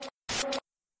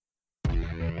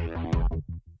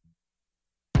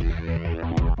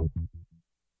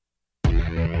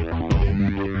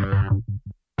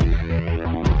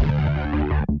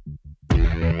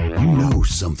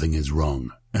something is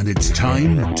wrong, and it's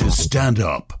time to stand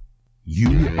up.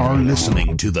 You are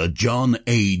listening to The John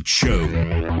Age Show.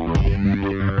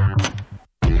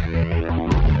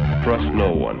 Trust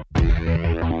no one.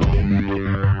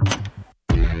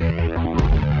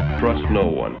 Trust no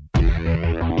one.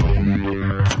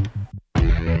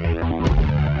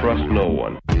 Trust no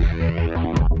one.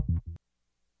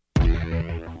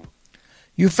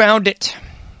 You found it.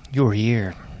 You're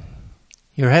here.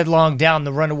 You're headlong down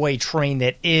the runaway train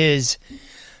that is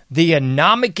the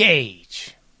Anomic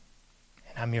Age.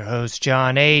 And I'm your host,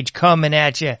 John Age, coming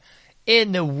at you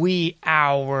in the wee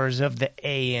hours of the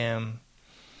AM.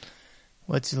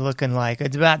 What's it looking like?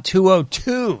 It's about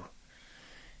 2:02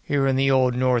 here in the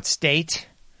old North State.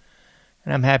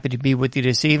 And I'm happy to be with you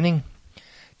this evening.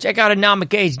 Check out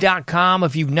anomicage.com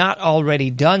if you've not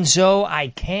already done so. I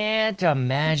can't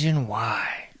imagine why.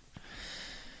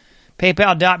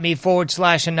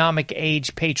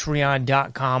 PayPal.me/anomicage,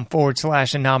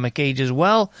 Patreon.com/anomicage as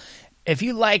well. If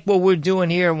you like what we're doing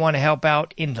here and want to help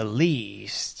out in the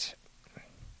least,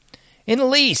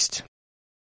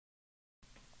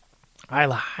 I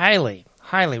highly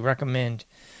recommend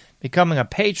becoming a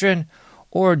patron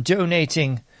or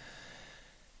donating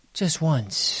just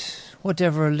once,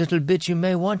 whatever little bit you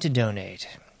may want to donate.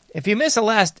 If you missed the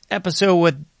last episode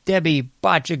with Debbie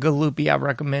Bacigalupi, I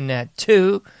recommend that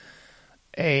too.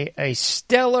 A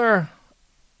stellar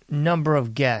number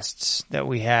of guests that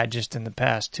we had just in the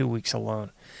past 2 weeks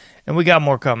alone. And we got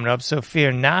more coming up, so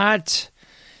fear not.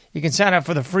 You can sign up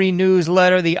for the free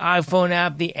newsletter, the iPhone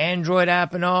app, the Android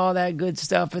app, and all that good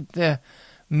stuff at the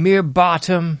mere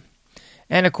bottom.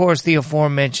 And, of course, the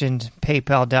aforementioned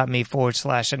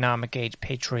paypal.me/anomicage,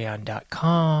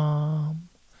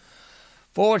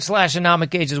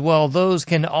 patreon.com/anomicage as well. Those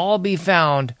can all be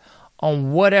found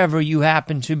on whatever you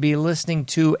happen to be listening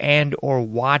to and or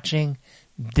watching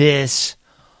this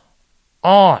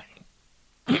on.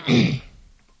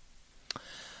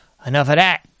 Enough of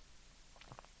that.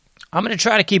 I'm going to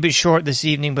try to keep it short this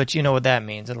evening, but you know what that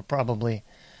means. It'll probably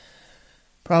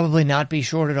not be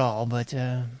short at all, but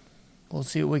we'll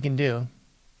see what we can do.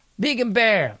 Vegan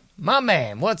Bear, my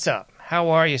man, what's up? How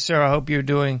are you, sir? I hope you're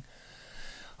doing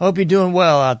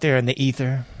well out there in the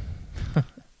ether.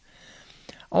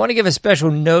 I want to give a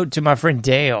special note to my friend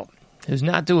Dale, who's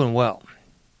not doing well.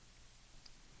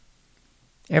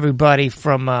 Everybody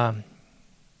from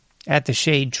At the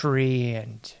Shade Tree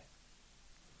and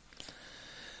a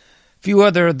few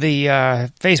other of the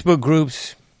Facebook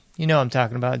groups, you know what I'm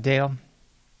talking about, Dale.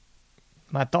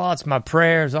 My thoughts, my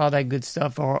prayers, all that good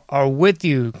stuff are with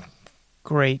you,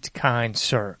 great, kind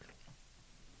sir.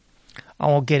 I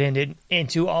won't get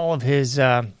into all of his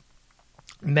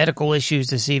medical issues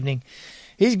this evening.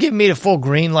 He's giving me the full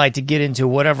green light to get into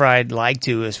whatever I'd like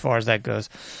to as far as that goes.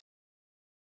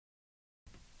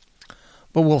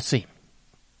 But we'll see.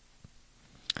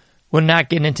 We're not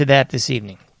getting into that this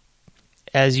evening.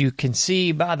 As you can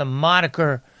see by the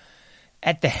moniker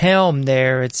at the helm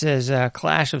there, it says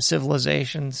Clash of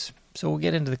Civilizations. So we'll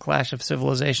get into the Clash of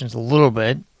Civilizations a little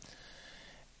bit.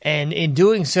 And in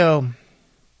doing so,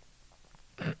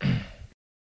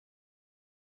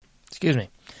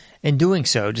 in doing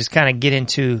so, just kind of get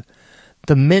into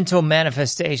the mental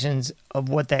manifestations of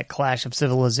what that Clash of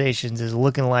Civilizations is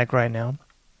looking like right now.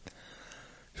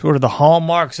 Sort of the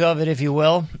hallmarks of it, if you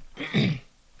will.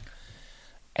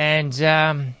 And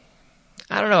I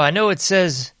don't know. I know it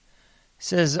says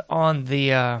on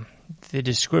the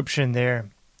description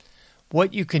there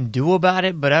what you can do about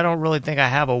it, but I don't really think I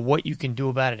have a what you can do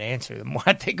about it answer. The more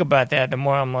I think about that, the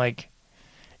more I'm like,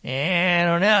 I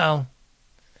don't know.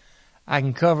 I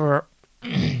can cover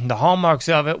the hallmarks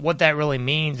of it, what that really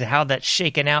means, and how that's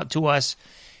shaken out to us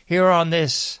here on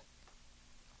this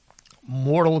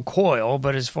mortal coil.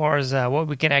 But as far as what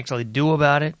we can actually do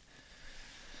about it,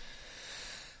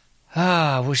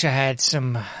 I wish I had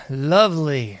some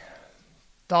lovely,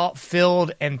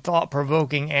 thought-filled and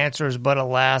thought-provoking answers, but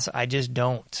alas, I just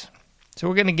don't. So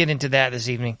we're going to get into that this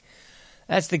evening.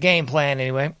 That's the game plan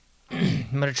anyway.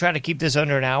 I'm going to try to keep this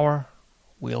under an hour.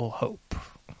 We'll hope.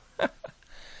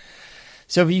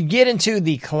 So if you get into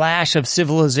the Clash of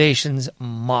Civilizations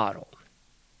model,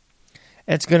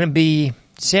 it's going to be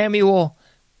Samuel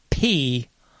P.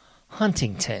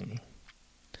 Huntington,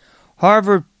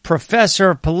 Harvard professor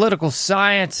of political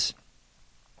science,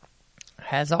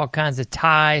 has all kinds of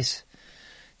ties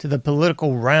to the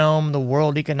political realm, the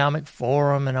World Economic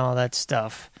Forum, and all that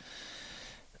stuff.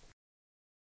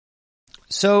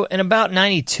 So in about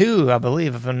 92, I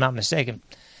believe, if I'm not mistaken,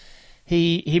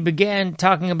 he began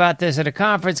talking about this at a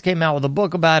conference, came out with a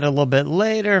book about it a little bit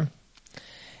later,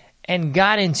 and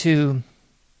got into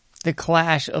the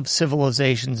clash of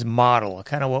civilizations model,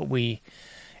 kind of what we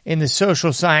in the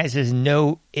social sciences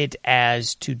know it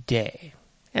as today,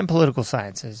 and political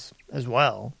sciences as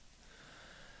well.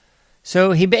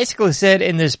 So he basically said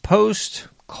in this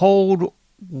post-Cold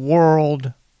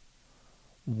world,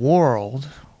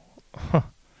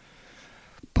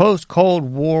 post-Cold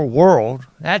War world,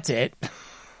 that's it,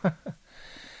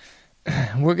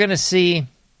 we're going to see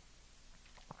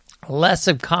less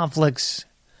of conflicts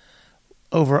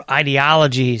over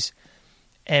ideologies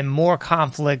and more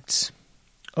conflicts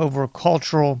over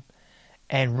cultural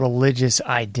and religious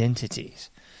identities.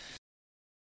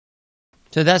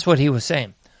 So that's what he was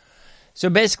saying. So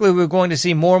basically, we're going to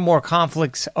see more and more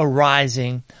conflicts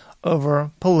arising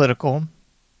over political,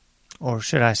 or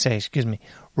should I say,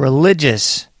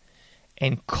 religious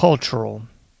and cultural.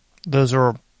 Those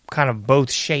are kind of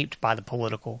both shaped by the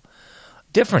political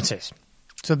differences.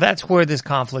 So that's where this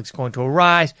conflict is going to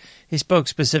arise. He spoke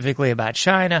specifically about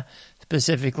China,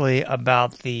 specifically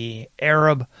about the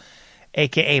Arab,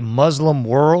 aka Muslim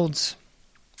worlds,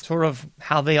 sort of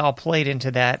how they all played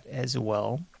into that as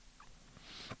well.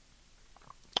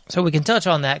 So we can touch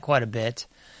on that quite a bit,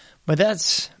 but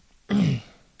that's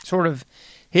sort of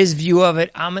his view of it.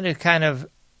 I'm going to kind of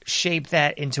shape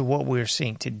that into what we're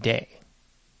seeing today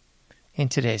in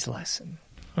today's lesson.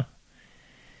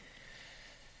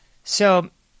 So,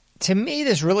 to me,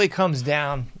 this really comes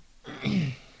down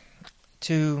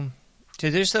to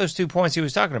just those 2 points he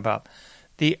was talking about,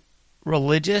 the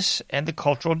religious and the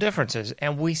cultural differences.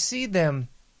 And we see them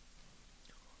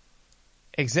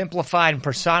exemplified and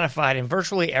personified in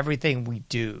virtually everything we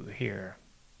do here.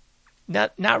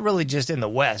 Not really just in the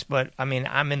West, but, I mean,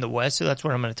 I'm in the West, so that's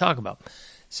what I'm going to talk about.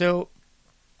 So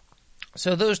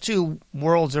those two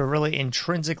worlds are really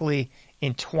intrinsically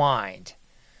entwined.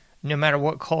 No matter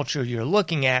what culture you're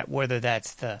looking at, whether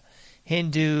that's the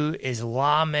Hindu,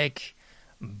 Islamic,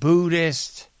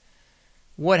 Buddhist,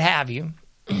 what have you,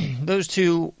 those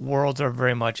two worlds are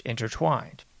very much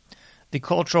intertwined. The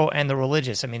cultural and the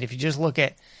religious. I mean, if you just look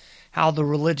at how the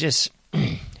religious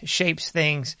shapes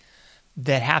things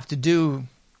that have to do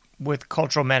with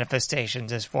cultural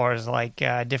manifestations, as far as like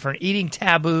different eating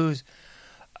taboos,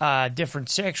 different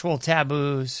sexual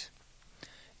taboos,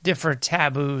 different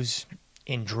taboos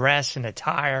in dress and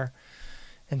attire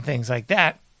and things like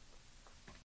that.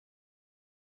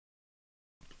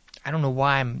 I don't know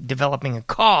why I'm developing a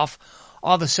cough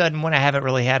all of a sudden when I haven't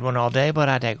really had one all day, but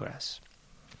I digress.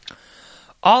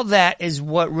 All that is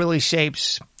what really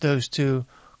shapes those two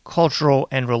cultural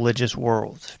and religious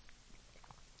worlds.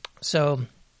 So,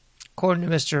 according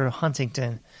to Mr.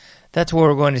 Huntington, that's where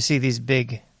we're going to see these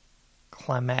big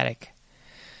climatic,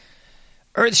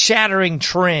 earth-shattering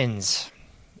trends.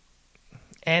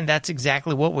 And that's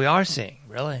exactly what we are seeing,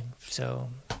 really. So,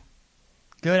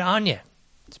 good on you.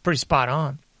 It's pretty spot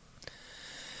on.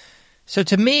 So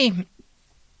to me,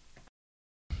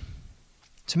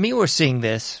 we're seeing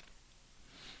this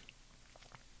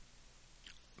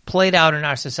played out in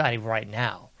our society right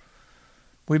now.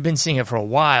 We've been seeing it for a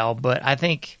while, but I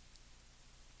think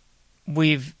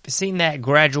we've seen that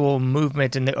gradual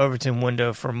movement in the Overton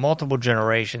window for multiple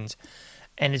generations,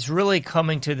 and it's really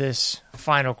coming to this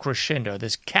final crescendo,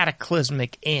 this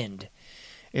cataclysmic end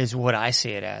is what I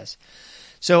see it as.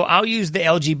 So I'll use the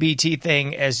LGBT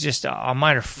thing as just a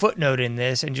minor footnote in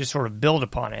this and just sort of build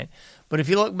upon it. But if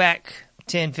you look back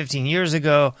 10, 15 years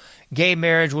ago, gay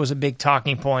marriage was a big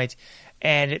talking point,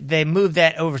 and they moved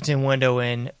that Overton window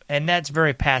in, and that's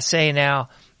very passé now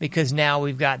because now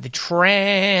we've got the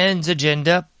trans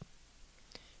agenda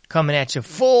coming at you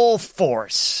full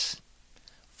force,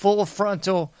 full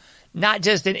frontal, not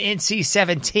just an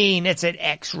NC-17, it's an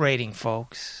X rating,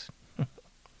 folks.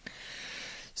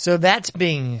 So that's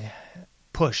being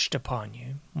pushed upon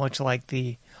you, much like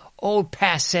the old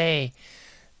passé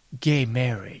gay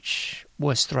marriage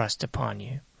was thrust upon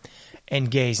you, and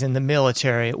gays in the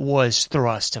military was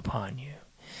thrust upon you.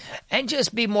 And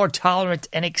just be more tolerant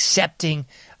and accepting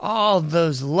all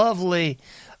those lovely,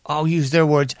 I'll use their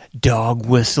words, dog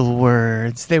whistle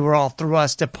words. They were all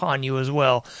thrust upon you as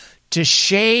well to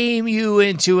shame you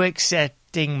into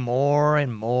accepting more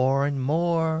and more and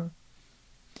more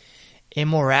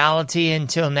immorality.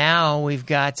 Until now, we've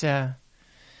got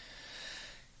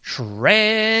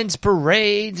trans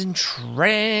parades and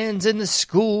trans in the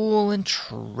school and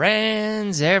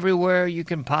trans everywhere you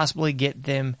can possibly get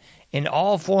them in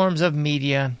all forms of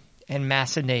media and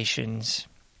machinations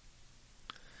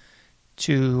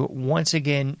to once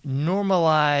again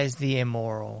normalize the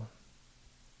immoral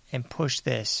and push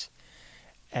this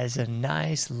as a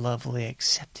nice, lovely,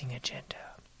 accepting agenda.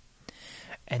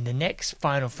 And the next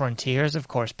final frontier is, of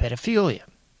course, pedophilia.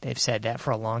 They've said that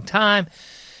for a long time.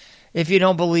 If you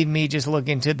don't believe me, just look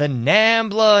into the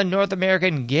NAMBLA, North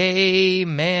American Gay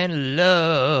Man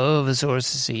Love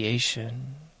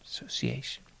Association.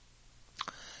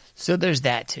 So there's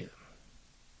that too.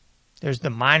 There's the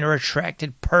minor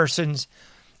attracted persons.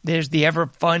 There's the ever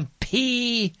fun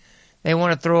P they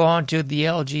want to throw onto the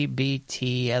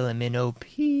LGBT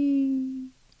LMNOP.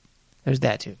 There's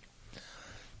that too.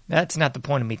 That's not the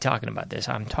point of me talking about this.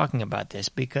 I'm talking about this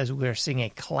because we're seeing a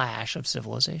clash of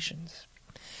civilizations.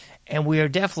 And we are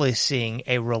definitely seeing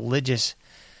a religious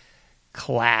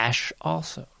clash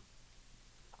also.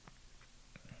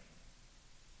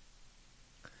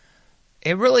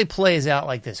 It really plays out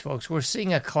like this, folks. We're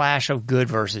seeing a clash of good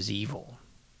versus evil.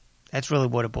 That's really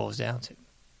what it boils down to.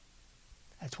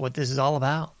 That's what this is all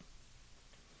about.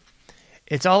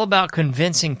 It's all about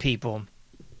convincing people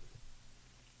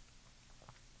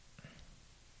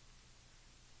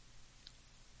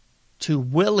to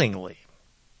willingly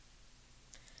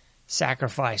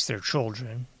sacrifice their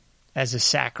children as a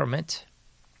sacrament,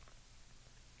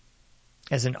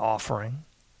 as an offering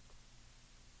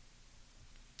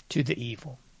to the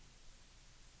evil.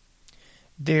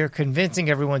 They're convincing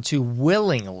everyone to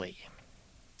willingly.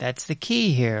 That's the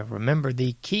key here. Remember,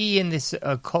 the key in this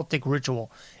occultic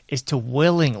ritual is to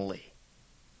willingly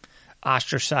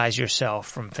ostracize yourself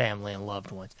from family and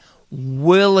loved ones.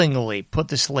 Willingly put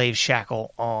the slave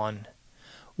shackle on.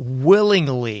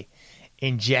 Willingly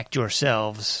inject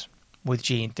yourselves with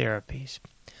gene therapies.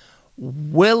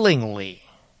 Willingly,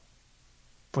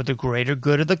 for the greater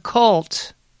good of the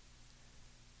cult,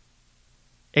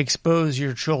 expose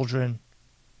your children,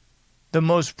 the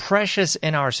most precious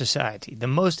in our society, the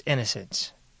most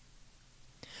innocent,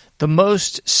 the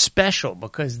most special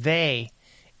because they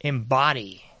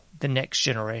embody the next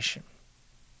generation.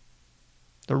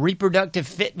 The reproductive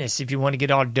fitness, if you want to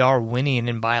get all Darwinian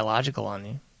and biological on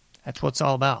you. That's what it's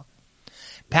all about.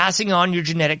 Passing on your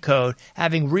genetic code,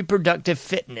 having reproductive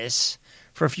fitness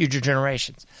for future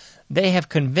generations. They have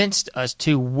convinced us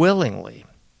to willingly,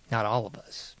 not all of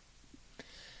us,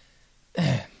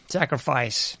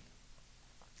 sacrifice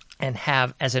and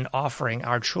have as an offering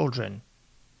our children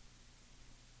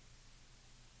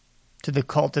to the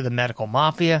cult of the medical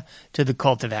mafia, to the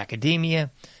cult of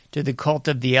academia, to the cult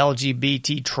of the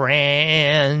LGBT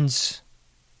trans,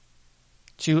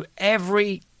 to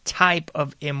every type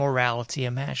of immorality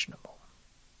imaginable.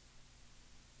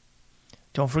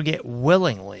 Don't forget,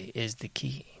 willingly is the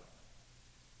key.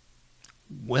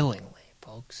 Willingly,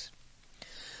 folks.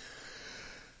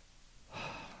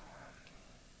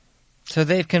 So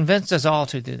they've convinced us all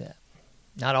to do that.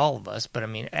 Not all of us, but I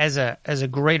mean, as a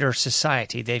greater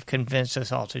society, they've convinced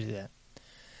us all to do that.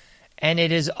 And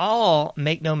it is all,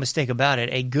 make no mistake about it,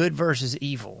 a good versus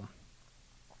evil.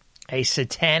 A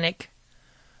satanic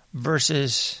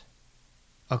versus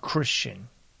a Christian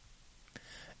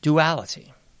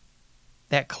duality.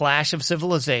 That clash of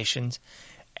civilizations,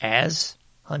 as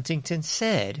Huntington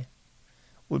said,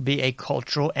 would be a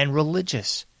cultural and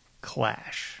religious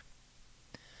clash.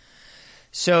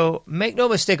 So make no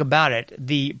mistake about it,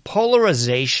 the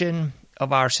polarization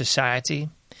of our society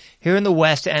here in the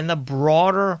West and the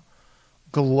broader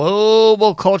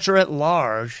global culture at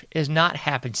large is not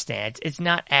happenstance. It's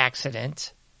not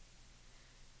accident.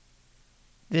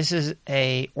 This is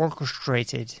an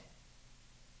orchestrated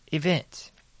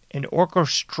event, an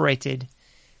orchestrated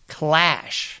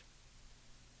clash.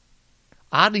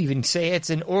 I'd even say it's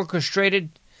an orchestrated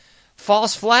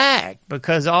false flag,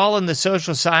 because all in the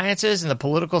social sciences and the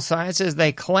political sciences,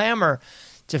 they clamor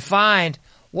to find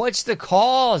what's the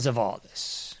cause of all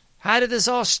this. How did this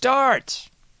all start?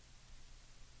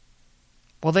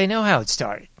 Well, they know how it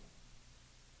started.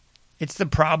 It's the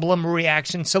problem,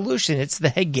 reaction, solution. It's the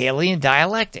Hegelian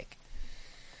dialectic.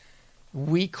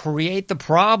 We create the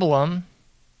problem,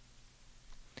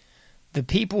 the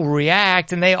people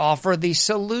react, and they offer the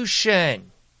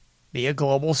solution. Be a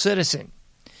global citizen.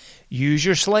 Use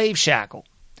your slave shackle.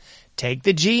 Take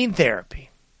the gene therapy.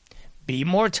 Be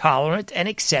more tolerant and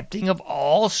accepting of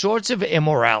all sorts of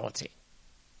immorality.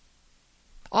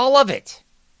 All of it.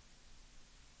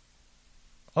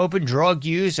 Open drug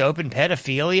use, open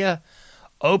pedophilia,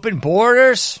 open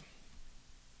borders.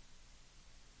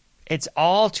 It's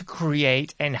all to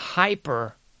create and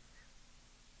hyperdrive,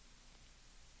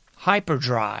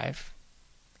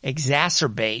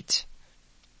 exacerbate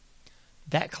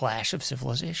that clash of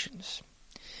civilizations.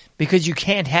 Because you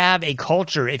can't have a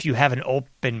culture if you have an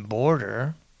open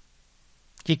border.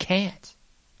 You can't.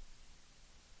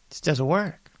 This doesn't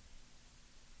work.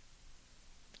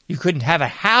 You couldn't have a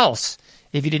house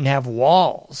if you didn't have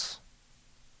walls.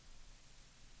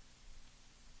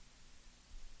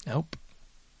 Nope.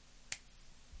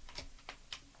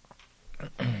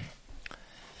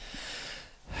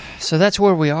 So that's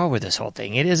where we are with this whole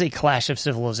thing. It is a clash of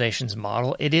civilizations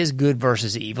model. It is good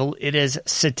versus evil. It is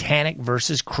satanic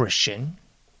versus Christian.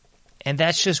 And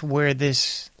that's just where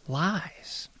this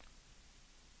lies.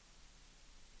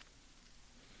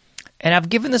 And I've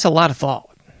given this a lot of thought.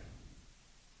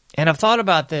 And I've thought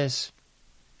about this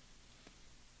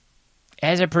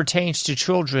as it pertains to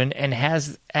children and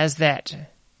as that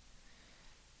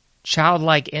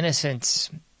childlike innocence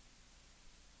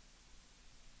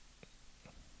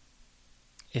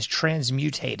is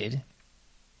transmutated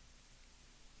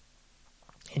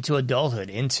into adulthood,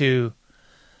 into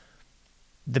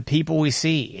the people we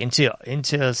see,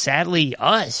 into sadly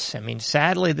us. I mean,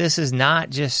 sadly, this is not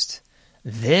just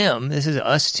them, this is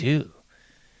us too.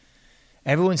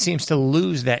 Everyone seems to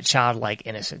lose that childlike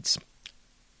innocence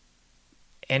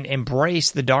and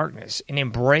embrace the darkness and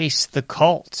embrace the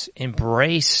cult,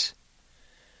 embrace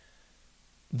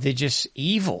the just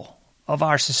evil of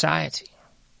our society.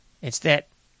 It's that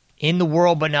in the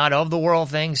world but not of the world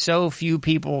thing. So few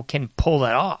people can pull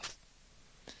that off.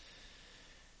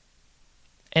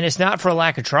 And it's not for a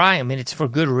lack of trying. I mean, it's for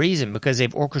good reason, because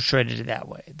they've orchestrated it that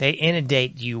way. They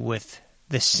inundate you with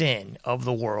the sin of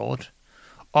the world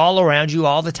all around you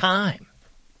all the time.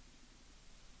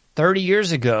 30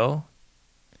 years ago,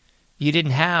 you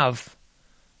didn't have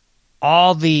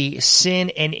all the sin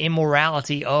and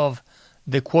immorality of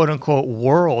the quote-unquote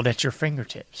world at your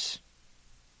fingertips.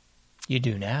 You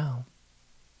do now.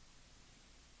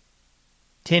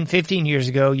 10, 15 years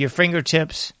ago, your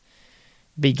fingertips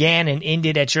began and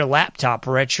ended at your laptop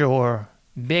or at your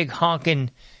big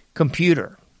honking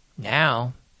computer.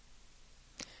 Now,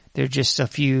 they're just a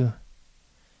few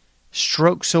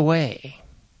strokes away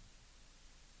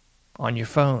on your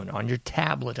phone, on your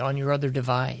tablet, on your other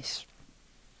device.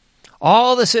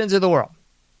 All the sins of the world.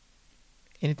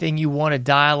 Anything you want to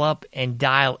dial up and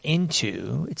dial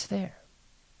into, it's there.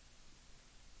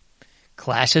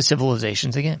 Clash of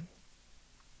civilizations again.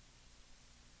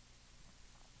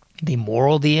 The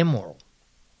moral, the immoral.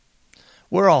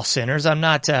 We're all sinners. I'm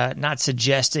not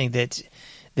suggesting that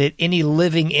any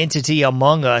living entity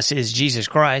among us is Jesus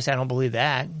Christ. I don't believe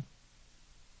that.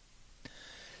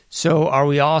 So are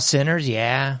we all sinners?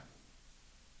 Yeah.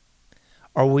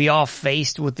 Are we all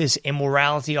faced with this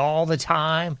immorality all the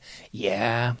time?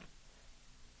 Yeah.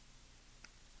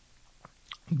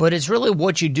 But it's really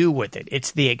what you do with it.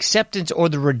 It's the acceptance or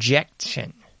the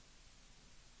rejection.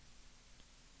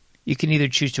 You can either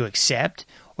choose to accept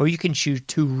or you can choose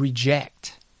to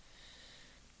reject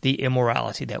the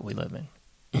immorality that we live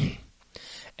in.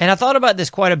 And I thought about this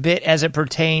quite a bit as it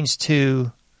pertains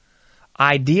to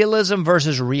idealism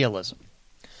versus realism.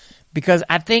 Because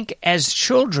I think as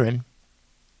children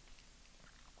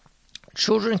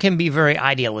can be very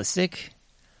idealistic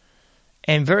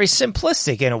and very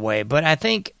simplistic in a way, but I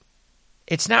think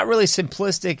it's not really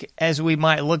simplistic as we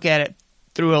might look at it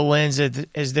through a lens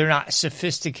as they're not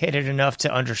sophisticated enough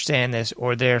to understand this,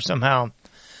 or they're somehow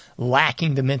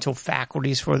lacking the mental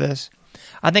faculties for this.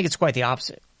 I think it's quite the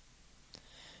opposite.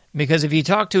 Because if you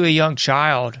talk to a young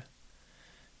child,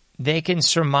 they can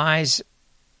surmise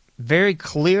very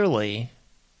clearly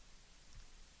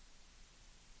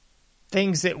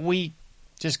things that we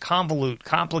just convolute,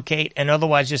 complicate, and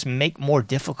otherwise just make more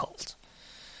difficult.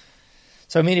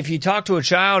 So, I mean, if you talk to a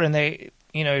child and they,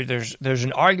 there's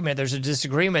an argument, there's a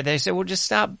disagreement, they say, well, just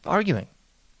stop arguing.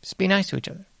 Just be nice to each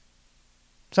other.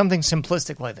 Something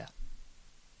simplistic like that.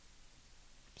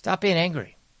 Stop being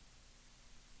angry.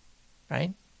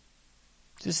 Right?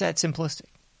 Just that simplistic.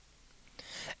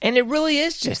 And it really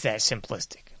is just that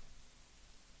simplistic.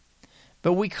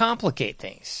 But we complicate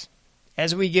things.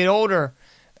 As we get older,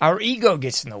 our ego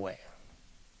gets in the way.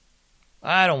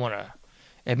 I don't want to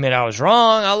admit I was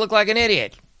wrong. I'll look like an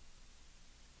idiot.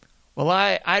 Well,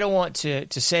 I don't want to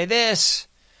say this.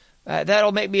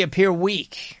 That'll make me appear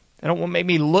weak. That'll make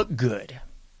me look good.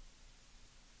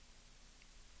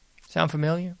 Sound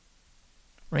familiar?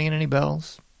 Ringing any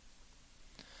bells?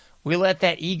 We let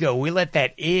that ego, we let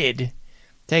that id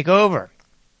take over.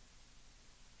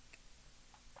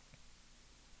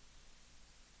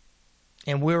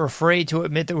 And we're afraid to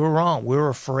admit that we're wrong. We're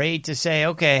afraid to say,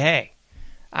 okay, hey,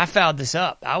 I fouled this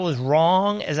up. I was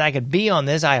wrong as I could be on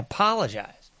this. I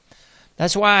apologize.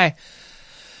 That's why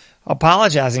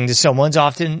apologizing to someone's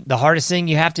often the hardest thing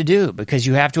you have to do, because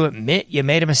you have to admit you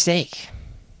made a mistake.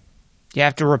 You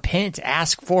have to repent,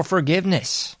 ask for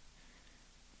forgiveness.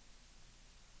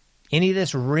 Any of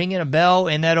this ringing a bell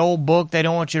in that old book they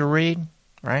don't want you to read,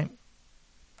 right?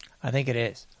 I think it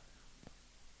is.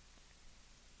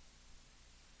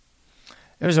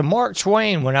 There's a Mark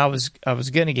Twain when I was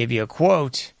going to give you a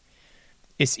quote.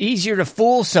 It's easier to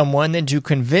fool someone than to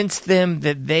convince them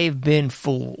that they've been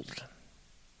fooled.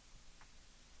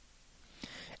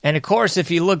 And of course,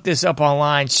 if you look this up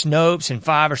online, Snopes and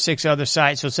 5 or 6 other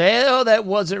sites will say, oh, that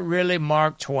wasn't really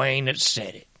Mark Twain that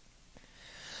said it.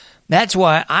 That's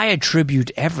why I attribute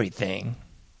everything,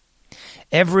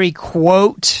 every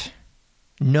quote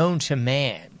known to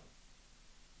man,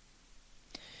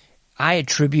 I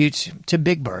attribute to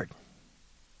Big Bird.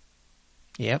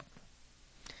 Yep.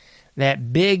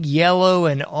 That big yellow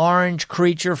and orange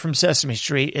creature from Sesame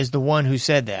Street is the one who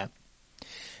said that.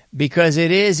 Because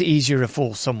it is easier to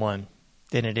fool someone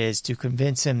than it is to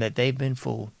convince them that they've been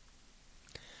fooled.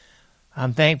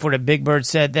 I'm thankful that Big Bird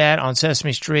said that on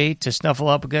Sesame Street to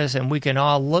Snuffleupagus, and we can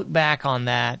all look back on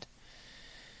that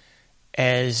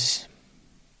as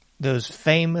those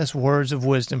famous words of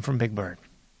wisdom from Big Bird.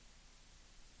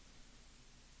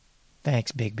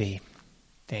 Thanks, Big B.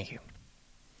 Thank you.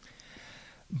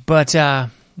 But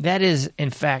that is, in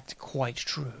fact, quite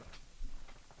true.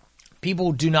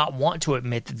 People do not want to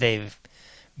admit that they've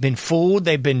been fooled,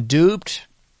 they've been duped,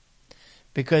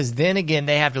 because then again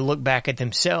they have to look back at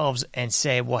themselves and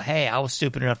say, well, hey, I was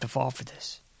stupid enough to fall for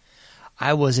this.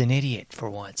 I was an idiot for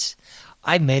once.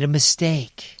 I made a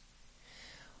mistake.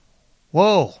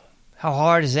 Whoa, how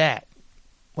hard is that?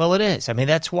 Well, it is. I mean,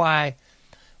 that's why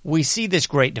we see this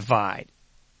great divide,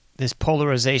 this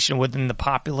polarization within the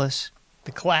populace,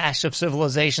 the clash of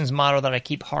civilizations model that I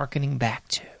keep hearkening back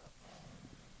to.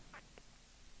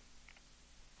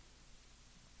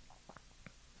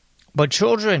 But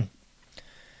children,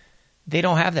 they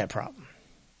don't have that problem.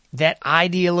 That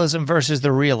idealism versus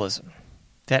the realism.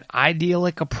 That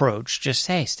idyllic approach, just,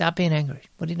 hey, stop being angry.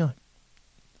 What are you doing?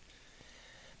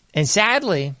 And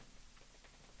sadly,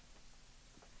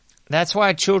 that's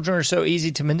why children are so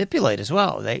easy to manipulate as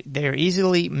well. They're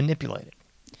easily manipulated.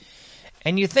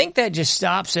 And you think that just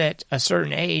stops at a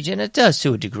certain age, and it does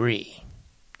to a degree.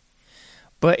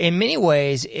 But in many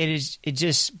ways, it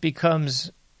just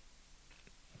becomes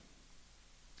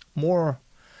more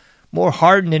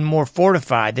hardened and more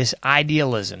fortified, this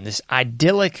idealism, this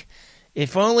idyllic,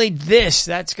 if only this,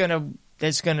 that's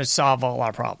gonna solve all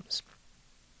our problems.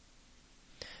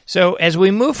 So as we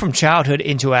move from childhood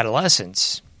into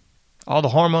adolescence, all the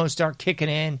hormones start kicking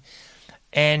in,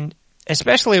 and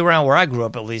especially around where I grew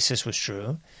up, at least this was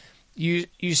true,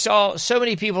 you saw so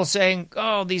many people saying,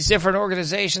 oh, these different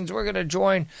organizations, we're going to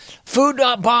join Food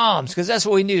Not Bombs, because that's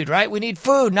what we need, right? We need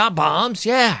food, not bombs.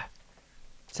 Yeah.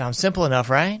 Sounds simple enough,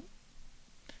 right?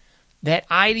 That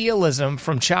idealism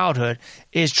from childhood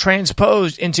is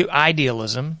transposed into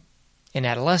idealism in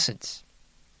adolescence.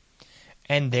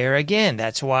 And there again,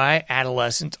 that's why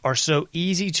adolescents are so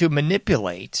easy to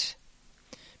manipulate,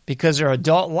 because they're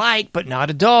adult-like but not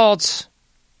adults.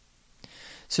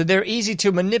 So they're easy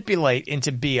to manipulate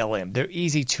into BLM. They're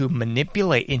easy to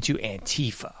manipulate into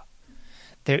Antifa.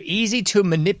 They're easy to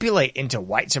manipulate into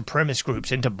white supremacist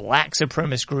groups, into black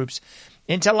supremacist groups,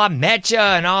 into La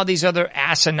Mecha and all these other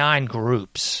asinine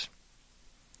groups.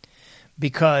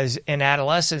 Because in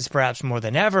adolescence, perhaps more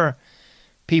than ever,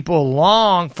 people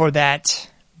long for that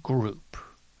group.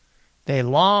 They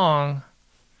long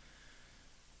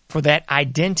for that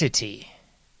identity,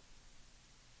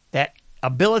 that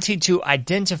ability to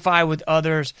identify with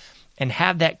others and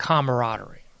have that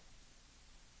camaraderie.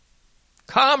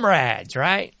 Comrades,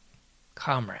 right?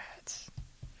 Comrades.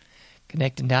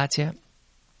 Connecting dots yet?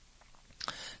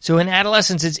 So in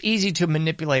adolescence, it's easy to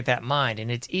manipulate that mind,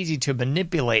 and it's easy to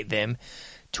manipulate them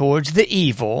towards the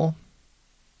evil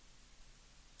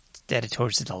instead of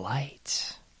towards the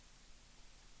light.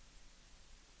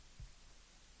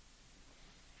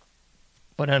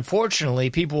 But unfortunately,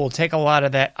 people will take a lot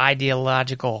of that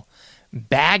ideological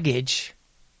baggage,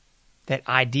 that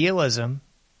idealism,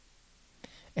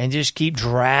 and just keep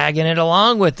dragging it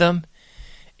along with them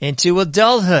into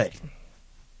adulthood,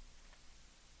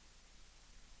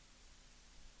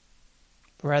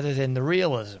 rather than the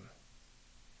realism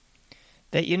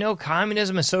that,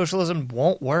 communism and socialism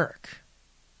won't work.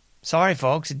 Sorry,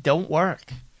 folks, it don't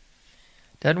work.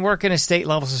 Doesn't work in a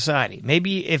state-level society.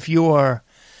 Maybe if you're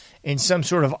in some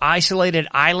sort of isolated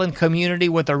island community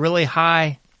with a really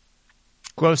high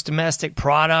gross domestic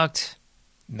product,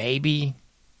 maybe.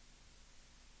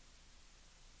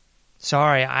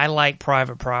 Sorry, I like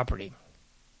private property.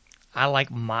 I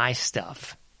like my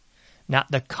stuff,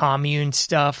 not the commune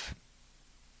stuff.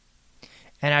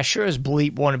 And I sure as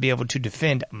bleep want to be able to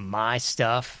defend my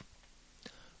stuff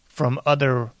from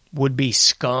other would-be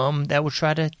scum that would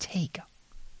try to take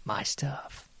my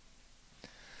stuff.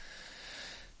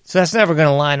 So that's never going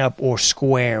to line up or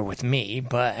square with me,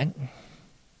 but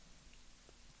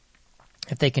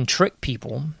if they can trick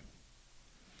people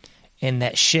in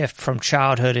that shift from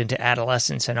childhood into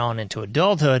adolescence and on into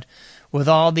adulthood with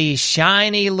all these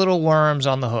shiny little worms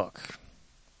on the hook.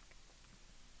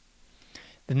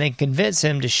 Then they convince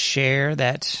him to share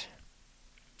that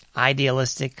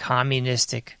idealistic,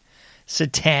 communistic,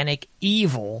 satanic,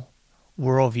 evil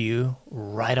worldview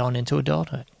right on into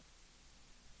adulthood.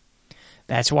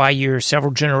 That's why you're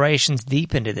several generations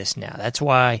deep into this now. That's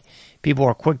why people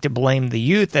are quick to blame the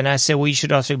youth. And I say, well, you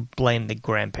should also blame the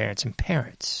grandparents and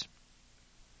parents.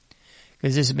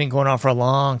 Because this has been going on for a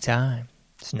long time.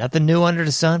 It's nothing new under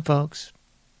the sun, folks.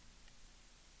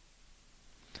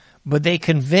 But they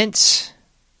convince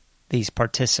these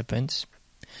participants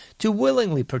to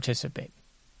willingly participate,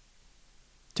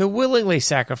 to willingly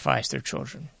sacrifice their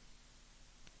children,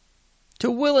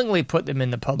 to willingly put them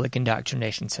in the public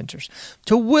indoctrination centers,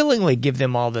 to willingly give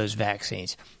them all those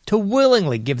vaccines, to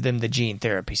willingly give them the gene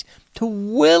therapies, to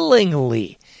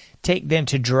willingly take them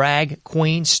to Drag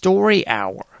Queen Story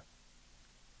Hour,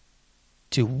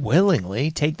 to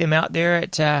willingly take them out there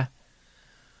at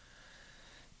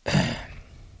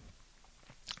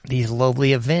these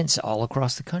lovely events all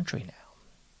across the country now.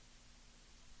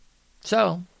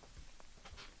 So,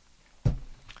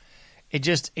 it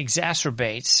just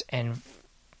exacerbates and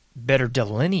better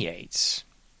delineates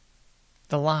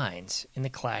the lines in the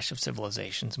Clash of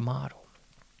Civilizations model.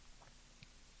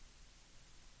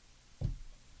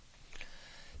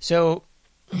 So,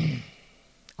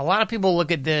 a lot of people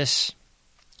look at this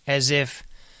as if,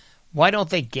 why don't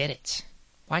they get it?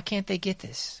 Why can't they get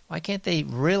this? Why can't they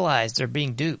realize they're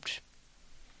being duped?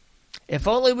 If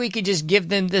only we could just give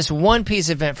them this one piece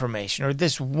of information or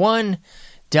this one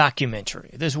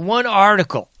documentary, this one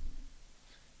article.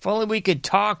 If only we could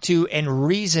talk to and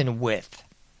reason with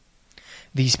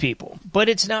these people. But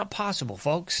it's not possible,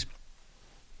 folks.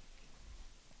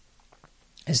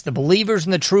 It's the believers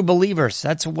and the true believers.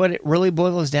 That's what it really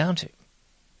boils down to.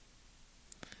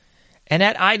 And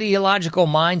that ideological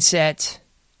mindset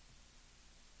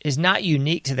is not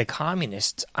unique to the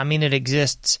communists. I mean, it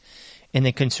exists in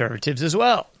the conservatives as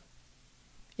well.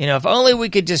 You know, if only we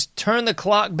could just turn the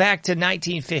clock back to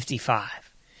 1955.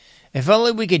 If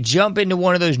only we could jump into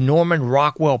one of those Norman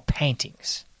Rockwell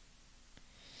paintings.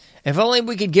 If only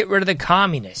we could get rid of the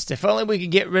communists. If only we could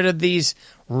get rid of these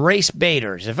race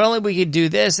baiters. If only we could do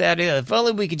this, that, if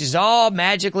only we could just all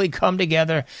magically come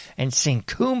together and sing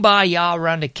Kumbaya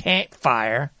around a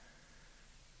campfire.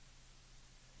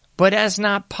 But that's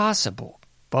not possible,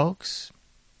 folks.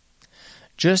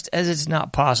 Just as it's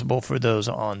not possible for those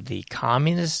on the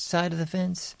communist side of the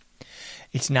fence,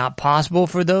 it's not possible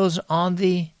for those on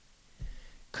the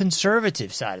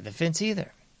conservative side of the fence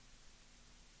either.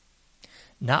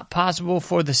 Not possible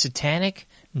for the satanic,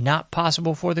 not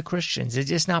possible for the Christians. It's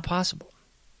just not possible.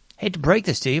 Hate to break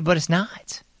this to you, but it's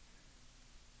not.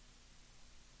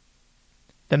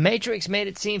 The Matrix made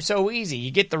it seem so easy.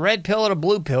 You get the red pill or the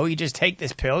blue pill, you just take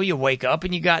this pill, you wake up,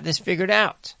 and you got this figured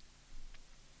out.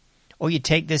 Or you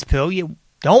take this pill, you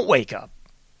don't wake up,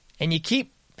 and you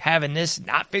keep having this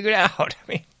not figured out.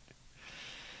 I mean,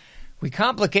 we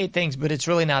complicate things, but it's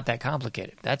really not that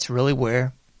complicated. That's really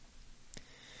where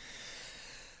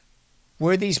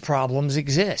these problems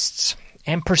exist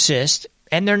and persist,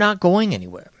 and they're not going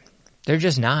anywhere. They're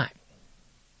just not.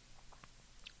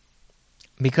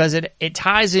 Because it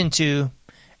ties into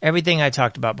everything I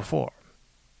talked about before.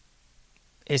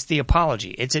 It's the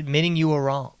apology. It's admitting you were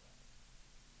wrong.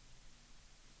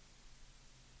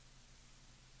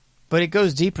 But it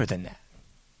goes deeper than that.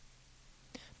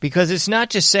 Because it's not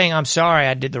just saying, I'm sorry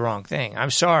I did the wrong thing.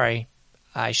 I'm sorry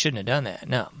I shouldn't have done that.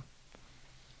 No.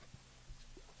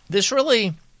 This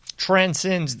really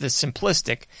transcends the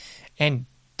simplistic and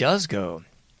does go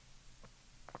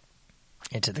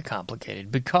into the complicated.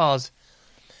 Because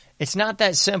it's not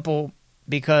that simple,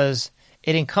 because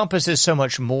it encompasses so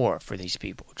much more for these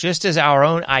people. Just as our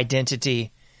own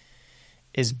identity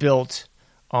is built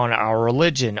on our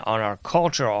religion, on our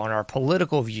culture, on our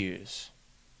political views,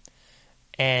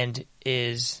 and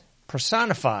is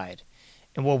personified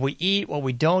in what we eat, what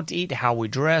we don't eat, how we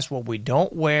dress, what we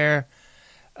don't wear,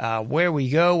 where we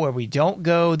go, where we don't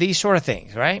go, these sort of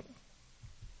things, right?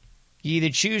 You either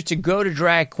choose to go to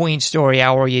Drag Queen Story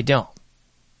Hour or you don't.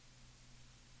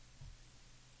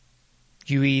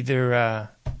 You either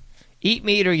eat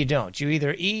meat or you don't. You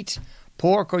either eat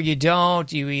pork or you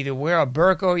don't. You either wear a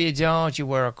burqa or you don't. You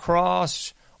wear a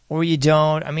cross or you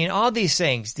don't. I mean, all these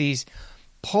things, these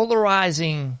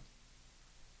polarizing,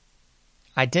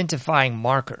 identifying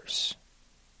markers.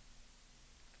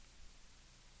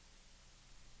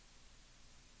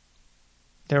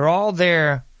 They're all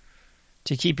there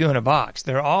to keep you in a box.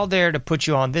 They're all there to put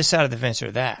you on this side of the fence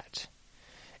or that.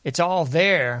 It's all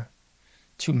there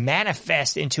to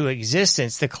manifest into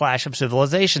existence the Clash of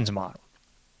Civilizations model.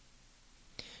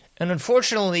 And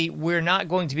unfortunately, we're not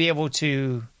going to be able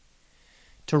to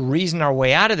reason our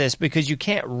way out of this, because you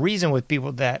can't reason with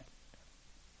people that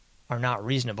are not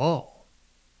reasonable.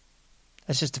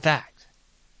 That's just a fact.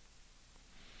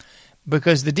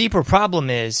 Because the deeper problem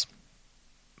is,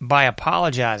 by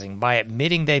apologizing, by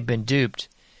admitting they've been duped,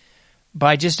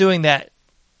 by just doing that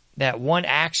one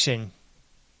action,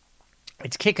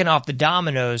 it's kicking off the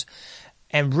dominoes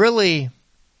and really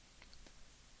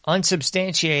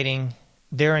unsubstantiating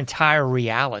their entire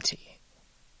reality.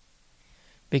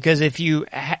 Because if you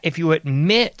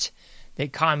admit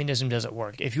that communism doesn't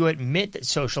work, if you admit that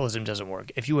socialism doesn't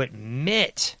work, if you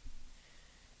admit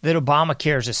that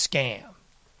Obamacare is a scam,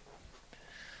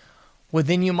 well,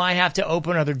 then you might have to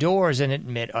open other doors and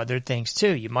admit other things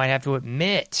too. You might have to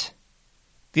admit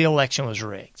the election was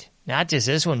rigged. Not just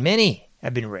this one, many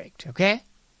have been rigged, okay?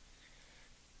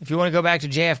 If you want to go back to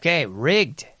JFK,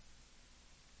 rigged.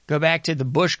 Go back to the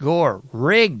Bush-Gore,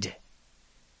 rigged.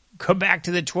 Go back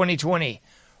to the 2020,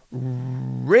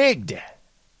 rigged.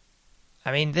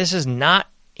 I mean, this is not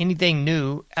anything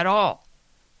new at all.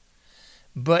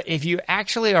 But if you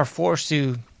actually are forced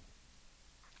to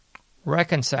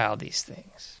reconcile these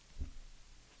things,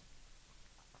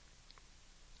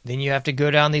 then you have to go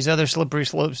down these other slippery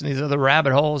slopes and these other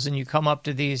rabbit holes, and you come up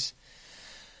to these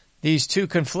two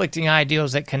conflicting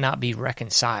ideals that cannot be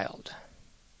reconciled.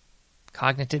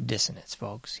 Cognitive dissonance,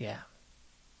 folks, yeah.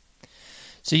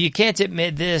 So you can't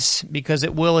admit this, because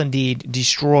it will indeed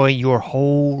destroy your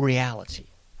whole reality.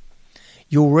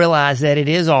 You'll realize that it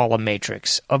is all a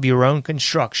matrix of your own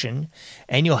construction,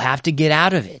 and you'll have to get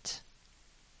out of it.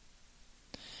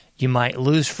 You might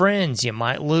lose friends, you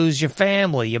might lose your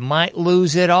family, you might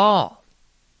lose it all.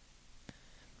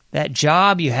 That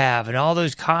job you have and all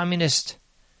those communist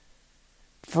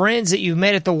friends that you've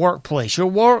made at the workplace, your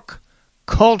work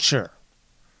culture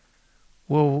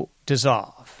will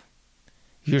dissolve.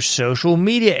 Your social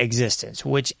media existence,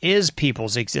 which is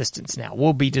people's existence now,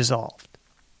 will be dissolved.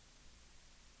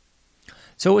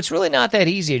 So it's really not that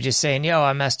easy just saying, yo,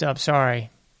 I messed up, sorry,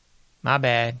 my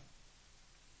bad.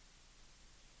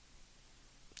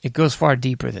 It goes far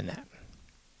deeper than that.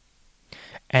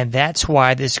 And that's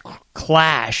why this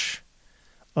clash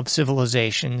of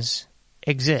civilizations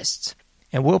exists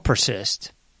and will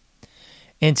persist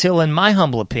until, in my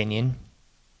humble opinion,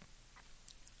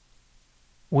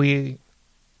 we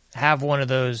have one of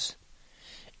those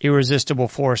irresistible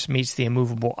force meets the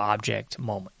immovable object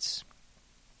moments.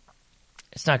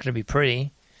 It's not going to be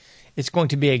pretty. It's going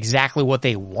to be exactly what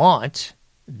they want,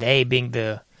 they being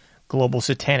the global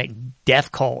satanic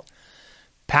death cult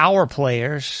power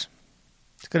players.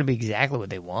 It's going to be exactly what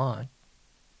they want.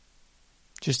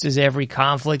 Just as every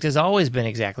conflict has always been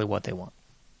exactly what they want.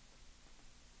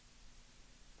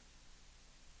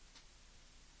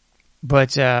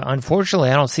 But unfortunately,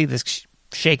 I don't see this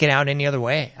shaking out any other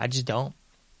way. I just don't.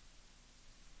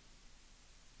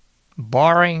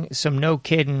 Barring some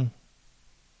no-kidding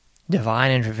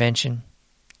divine intervention,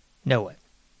 no way.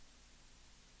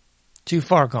 Too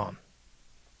far gone.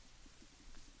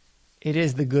 It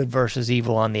is the good versus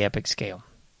evil on the epic scale.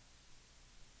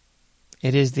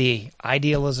 It is the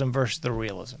idealism versus the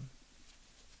realism.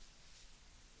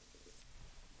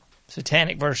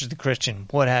 Satanic versus the Christian,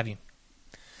 what have you.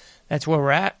 That's where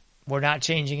we're at. We're not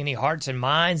changing any hearts and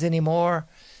minds anymore.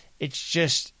 It's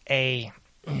just a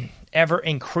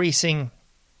ever-increasing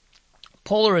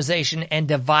polarization and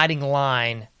dividing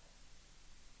line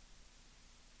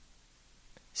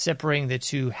separating the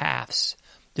two halves,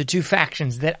 the two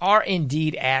factions that are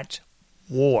indeed at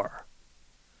war.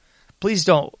 Please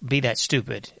don't be that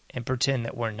stupid and pretend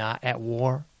that we're not at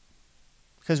war,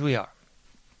 because we are.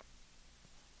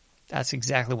 That's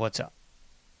exactly what's up.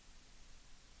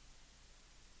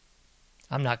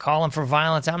 I'm not calling for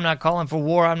violence. I'm not calling for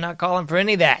war. I'm not calling for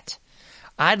any of that.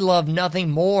 I'd love nothing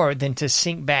more than to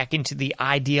sink back into the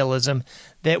idealism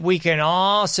that we can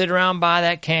all sit around by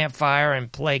that campfire and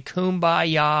play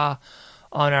Kumbaya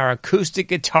on our acoustic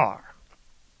guitar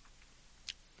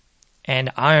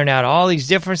and iron out all these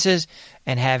differences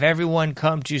and have everyone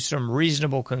come to some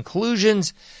reasonable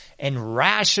conclusions and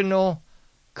rational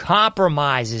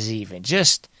compromises even.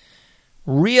 Just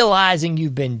realizing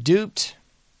you've been duped.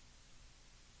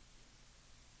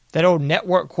 That old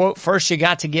network quote, first you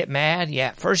got to get mad.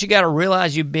 Yeah, first you got to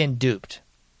realize you've been duped.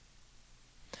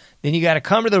 Then you got to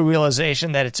come to the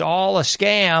realization that it's all a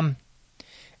scam.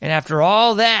 And after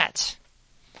all that,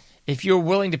 if you're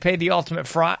willing to pay the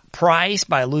ultimate price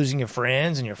by losing your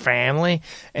friends and your family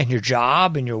and your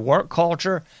job and your work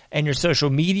culture and your social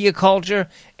media culture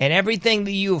and everything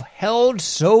that you've held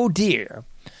so dear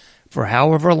for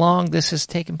however long this has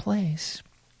taken place.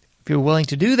 If you're willing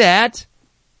to do that,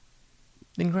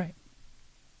 then great.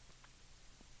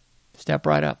 Step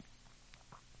right up.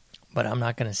 But I'm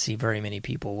not going to see very many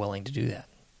people willing to do that.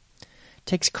 It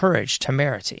takes courage,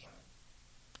 temerity,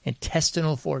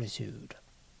 intestinal fortitude.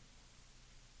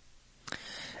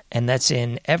 And that's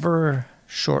in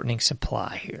ever-shortening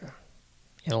supply here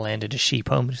in a land of the sheep,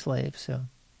 home and slaves. So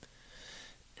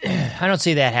I don't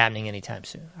see that happening anytime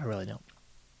soon. I really don't.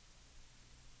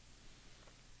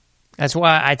 That's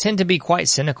why I tend to be quite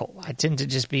cynical. I tend to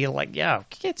just be like, yo,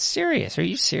 get serious. Are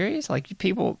you serious? Like, you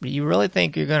people, you really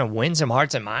think you're going to win some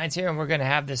hearts and minds here and we're going to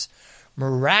have this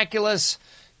miraculous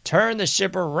turn the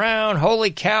ship around?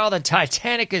 Holy cow, the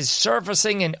Titanic is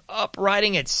surfacing and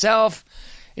uprighting itself.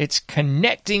 It's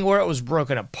connecting where it was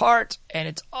broken apart, and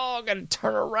it's all going to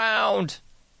turn around.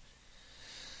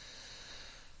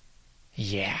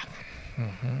 Yeah.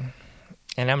 Mm-hmm.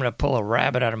 And I'm going to pull a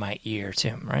rabbit out of my ear,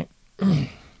 too, right?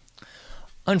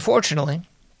 Unfortunately,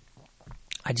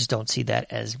 I just don't see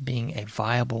that as being a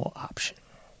viable option.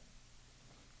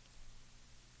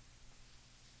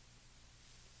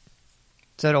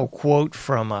 It's that old quote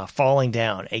from Falling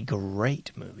Down, a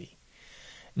great movie.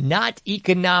 Not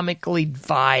economically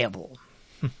viable.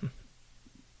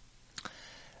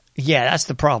 Yeah, that's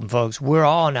the problem, folks. We're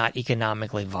all not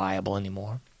economically viable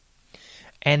anymore.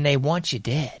 And they want you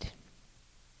dead.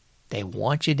 They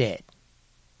want you dead.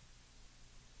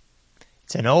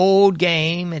 It's an old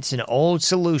game. It's an old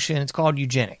solution. It's called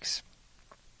eugenics.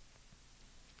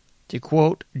 To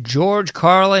quote George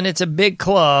Carlin, it's a big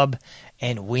club,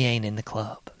 and we ain't in the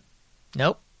club.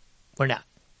 Nope, we're not.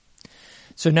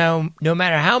 So now, no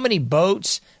matter how many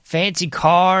boats, fancy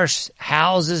cars,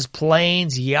 houses,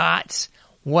 planes, yachts,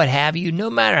 what have you, no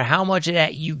matter how much of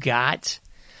that you got,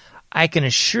 I can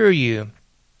assure you,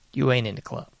 you ain't in the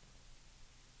club.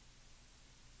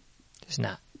 Just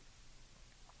not.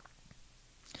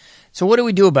 So what do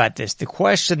we do about this? The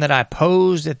question that I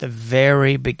posed at the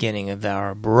very beginning of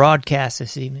our broadcast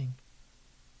this evening.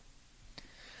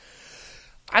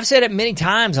 I've said it many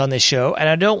times on this show, and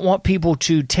I don't want people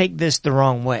to take this the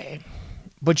wrong way,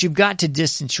 but you've got to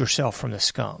distance yourself from the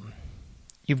scum.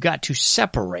 You've got to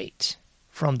separate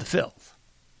from the filth.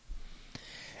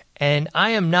 And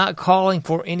I am not calling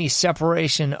for any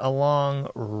separation along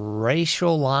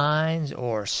racial lines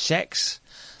or sex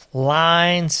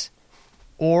lines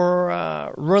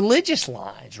or religious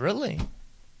lines, really.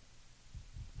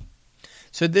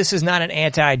 So this is not an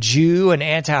anti-Jew, an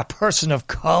anti-person of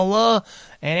color,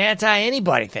 an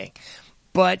anti-anybody thing.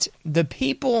 But the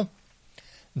people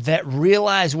that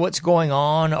realize what's going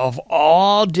on of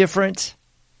all different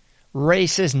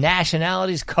races,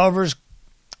 nationalities, colors,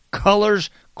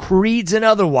 creeds, and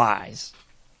otherwise.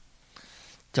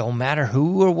 Don't matter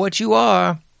who or what you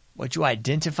are, what you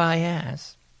identify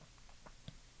as.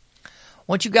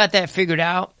 Once you got that figured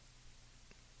out,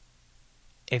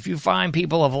 if you find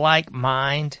people of like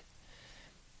mind,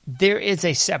 there is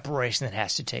a separation that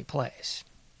has to take place.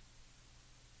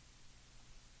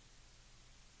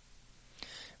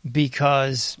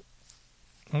 Because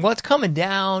what's coming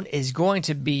down is going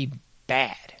to be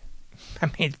bad. I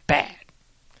mean, it's bad.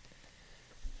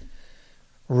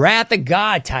 Wrath of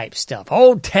God type stuff.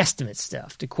 Old Testament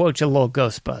stuff, to quote your little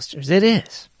Ghostbusters. It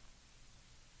is.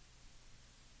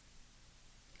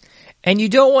 And you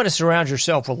don't want to surround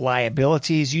yourself with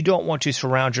liabilities. You don't want to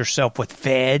surround yourself with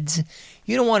feds.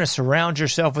 You don't want to surround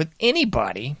yourself with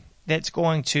anybody that's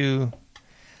going to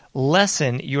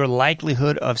lessen your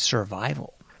likelihood of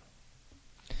survival.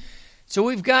 So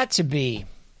we've got to be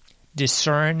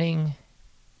discerning,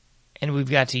 and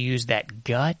we've got to use that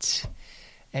gut,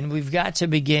 and we've got to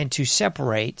begin to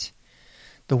separate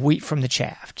the wheat from the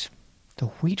chaff, the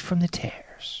wheat from the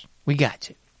tares. We got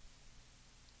to.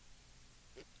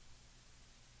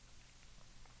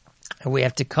 And we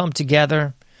have to come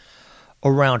together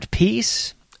around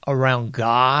peace, around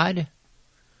God,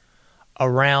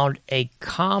 around a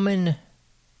common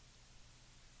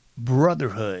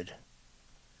brotherhood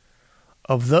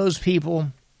of those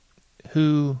people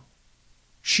who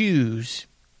choose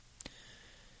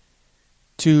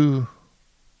to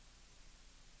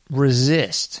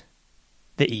resist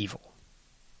the evil,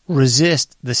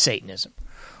 resist the Satanism,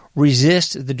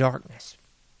 resist the darkness.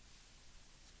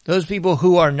 Those people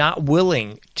who are not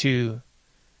willing to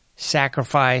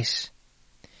sacrifice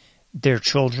their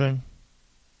children.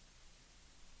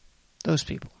 Those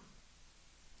people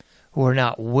who are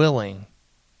not willing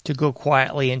to go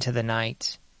quietly into the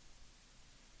night.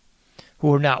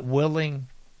 Who are not willing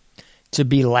to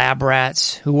be lab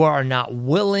rats. Who are not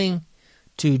willing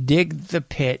to dig the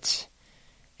pit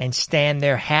and stand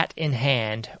there hat in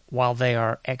hand while they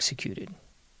are executed.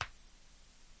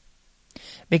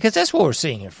 Because that's what we're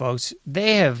seeing here, folks.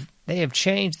 They have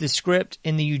changed the script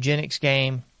in the eugenics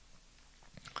game.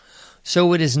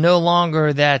 So it is no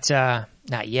longer that,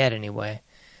 not yet anyway,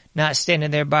 not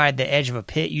standing there by the edge of a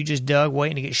pit you just dug,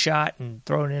 waiting to get shot and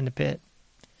thrown in the pit.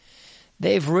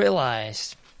 They've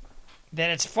realized that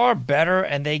it's far better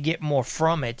and they get more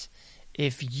from it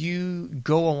if you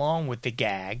go along with the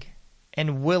gag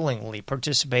and willingly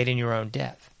participate in your own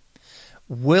death.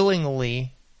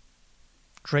 Willingly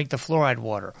drink the fluoride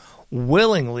water.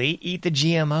 Willingly eat the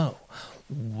GMO.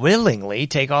 Willingly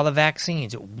take all the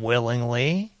vaccines.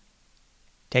 Willingly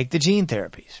take the gene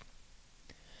therapies.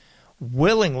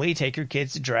 Willingly take your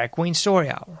kids to Drag Queen Story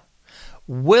Hour.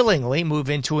 Willingly move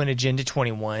into an Agenda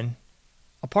 21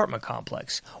 apartment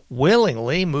complex.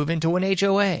 Willingly move into an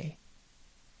HOA.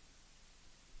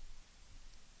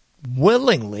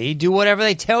 Willingly do whatever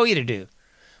they tell you to do.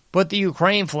 Put the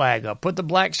Ukraine flag up. Put the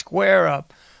black square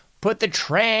up. Put the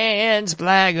trans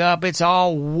flag up. It's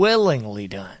all willingly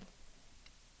done.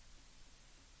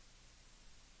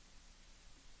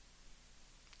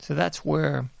 So that's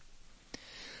where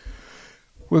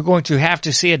we're going to have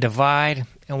to see a divide,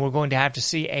 and we're going to have to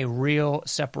see a real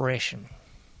separation.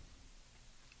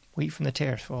 Wheat from the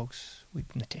tares, folks. Wheat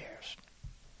from the tares.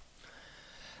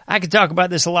 I could talk about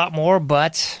this a lot more,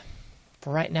 but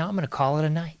for right now, I'm going to call it a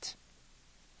night.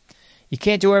 You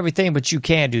can't do everything, but you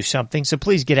can do something. So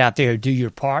please get out there, do your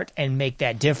part, and make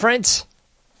that difference.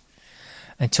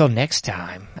 Until next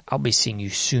time, I'll be seeing you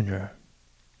sooner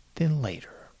than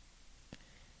later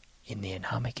in the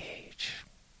Anomic Age.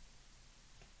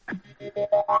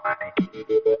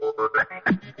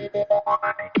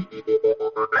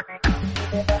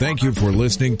 Thank you for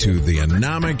listening to The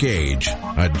Anomic Age,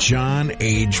 a John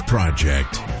Age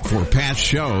project. For past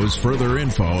shows, further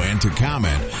info, and to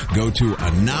comment, go to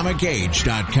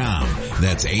anomicage.com.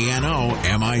 That's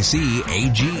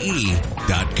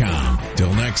ANOMICAGE.com.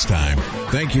 Till next time,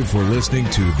 thank you for listening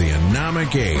to The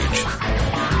Anomic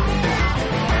Age.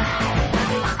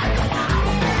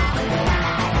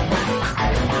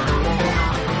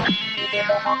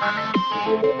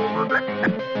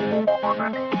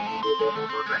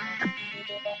 Thank you.